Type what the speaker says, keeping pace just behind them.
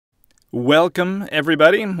Welcome,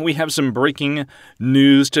 everybody. We have some breaking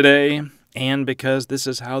news today, and because this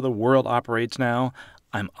is how the world operates now,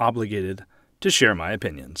 I'm obligated to share my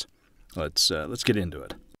opinions. Let's get into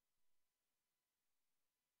it.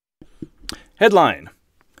 Headline: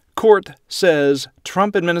 Court says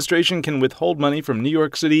Trump administration can withhold money from New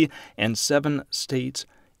York City and 7 states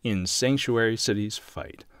in sanctuary cities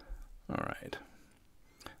fight. All right.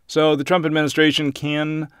 So the Trump administration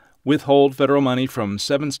can withhold federal money from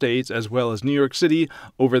 7 states as well as New York City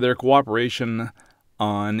over their cooperation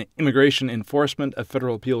on immigration enforcement, a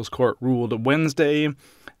federal appeals court ruled Wednesday.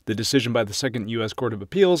 The decision by the Second U.S. Court of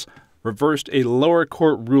Appeals reversed a lower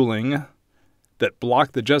court ruling that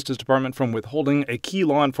blocked the Justice Department from withholding a key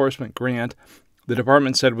law enforcement grant the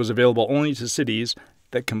department said was available only to cities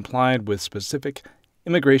that complied with specific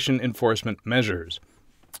immigration enforcement measures.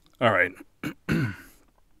 All right.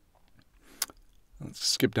 Let's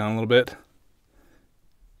skip down a little bit.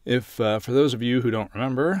 If, for those of you who don't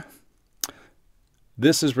remember,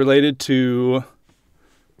 this is related to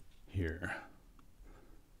here.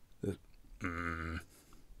 Here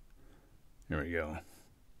we go.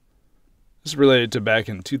 This is related to back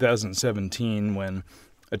in 2017 when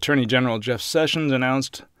Attorney General Jeff Sessions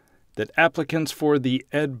announced that applicants for the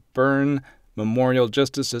Ed Byrne Memorial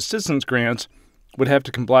Justice Assistance Grants would have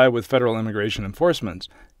to comply with federal immigration enforcement.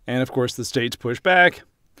 And, of course, the states pushed back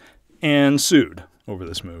and sued over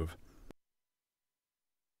this move.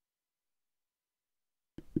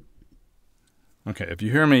 Okay, if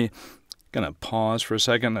you hear me, I'm going to pause for a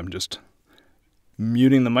second. I'm just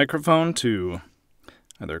muting the microphone to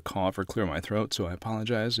either cough or clear my throat, so I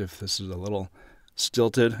apologize if this is a little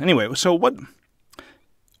stilted. Anyway, so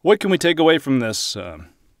what can we take away from this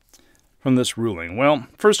ruling? Well,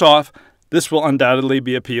 first off, this will undoubtedly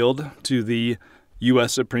be appealed to the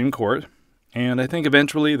U.S. Supreme Court, and I think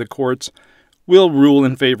eventually the courts will rule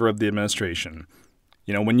in favor of the administration.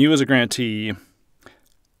 You know, when you as a grantee,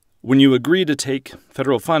 when you agree to take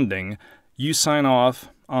federal funding, you sign off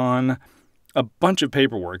on a bunch of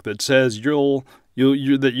paperwork that says that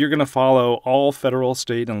you're going to follow all federal,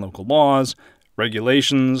 state, and local laws,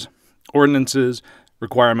 regulations, ordinances,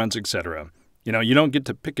 requirements, etc. You know, you don't get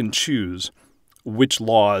to pick and choose which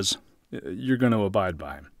laws you're going to abide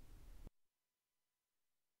by.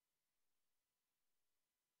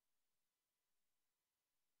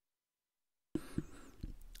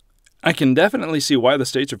 I can definitely see why the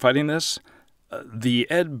states are fighting this. The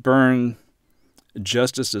Ed Byrne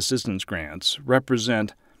Justice Assistance Grants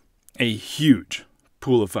represent a huge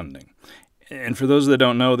pool of funding. And for those that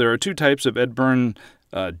don't know, there are 2 types of Ed Byrne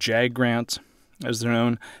JAG grants, as they're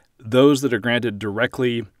known. Those that are granted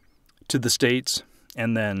directly to the states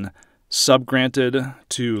and then sub-granted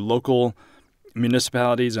to local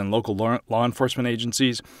municipalities and local law enforcement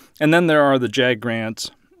agencies. And then there are the JAG grants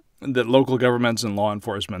that local governments and law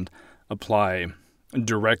enforcement apply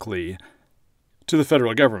directly to the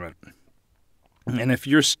federal government. And if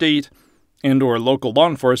your state and or local law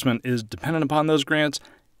enforcement is dependent upon those grants,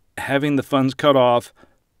 having the funds cut off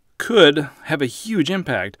could have a huge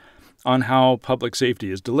impact on how public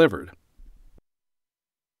safety is delivered.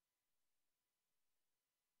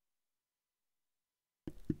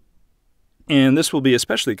 And this will be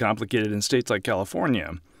especially complicated in states like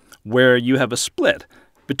California, where you have a split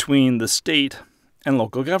between the state and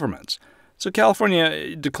local governments. So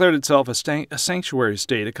California declared itself a sanctuary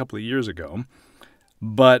state a couple of years ago,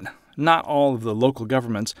 but not all of the local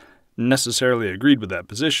governments necessarily agreed with that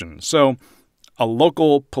position. So a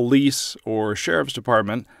local police or sheriff's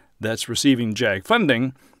department that's receiving JAG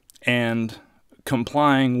funding and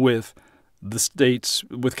complying with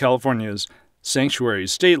with California's sanctuary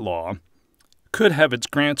state law could have its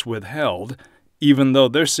grants withheld, even though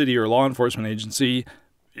their city or law enforcement agency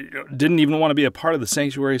didn't even want to be a part of the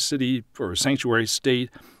sanctuary city or sanctuary state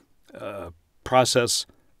process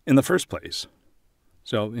in the first place.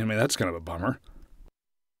 So, I mean, that's kind of a bummer.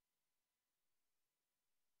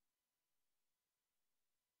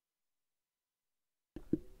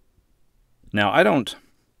 Now, I don't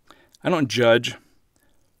judge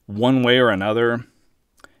one way or another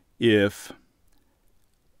if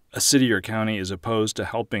a city or county is opposed to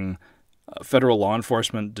helping federal law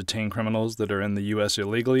enforcement detain criminals that are in the U.S.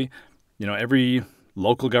 illegally. You know, every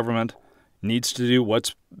local government needs to do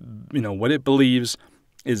what it believes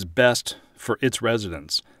is best for its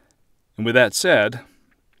residents. And with that said,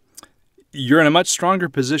 you're in a much stronger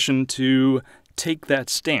position to take that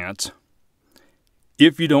stance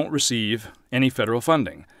if you don't receive any federal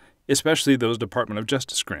funding, especially those Department of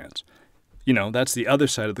Justice grants. You know, that's the other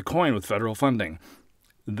side of the coin with federal funding.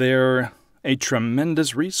 They're a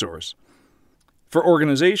tremendous resource for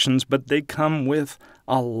organizations, but they come with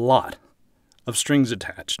a lot of strings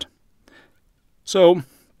attached. So,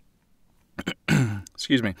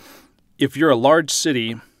 excuse me, if you're a large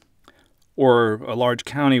city or a large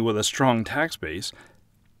county with a strong tax base,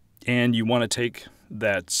 and you want to take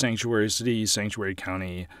that sanctuary city, sanctuary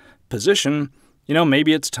county position,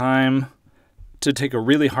 maybe it's time to take a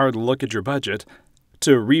really hard look at your budget,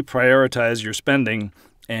 to reprioritize your spending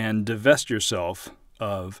and divest yourself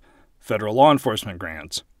of federal law enforcement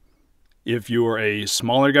grants. If you're a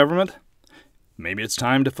smaller government, maybe it's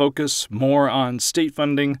time to focus more on state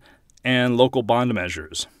funding and local bond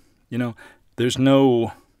measures. There's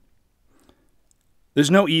no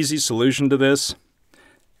easy solution to this,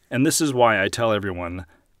 and this is why I tell everyone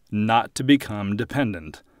not to become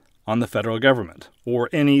dependent on the federal government or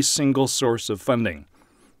any single source of funding.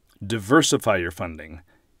 Diversify your funding.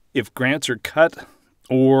 If grants are cut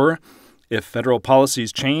or if federal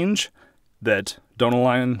policies change that don't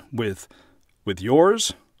align with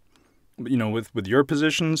yours, with your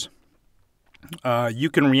positions, you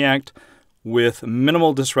can react with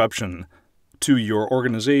minimal disruption to your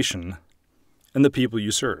organization and the people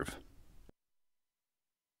you serve.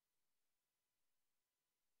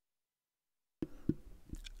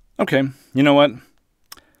 Okay, you know what?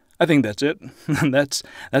 I think that's it.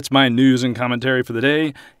 That's my news and commentary for the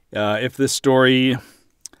day. If this story,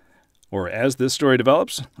 or as this story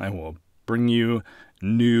develops, I will bring you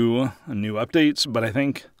new updates. But I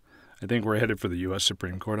think we're headed for the U.S.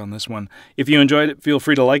 Supreme Court on this one. If you enjoyed it, feel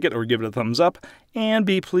free to like it or give it a thumbs up, and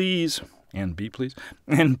please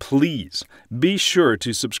be sure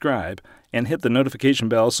to subscribe and hit the notification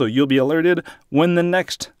bell so you'll be alerted when the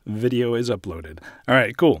next video is uploaded. All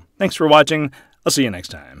right, cool. Thanks for watching. I'll see you next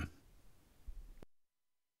time.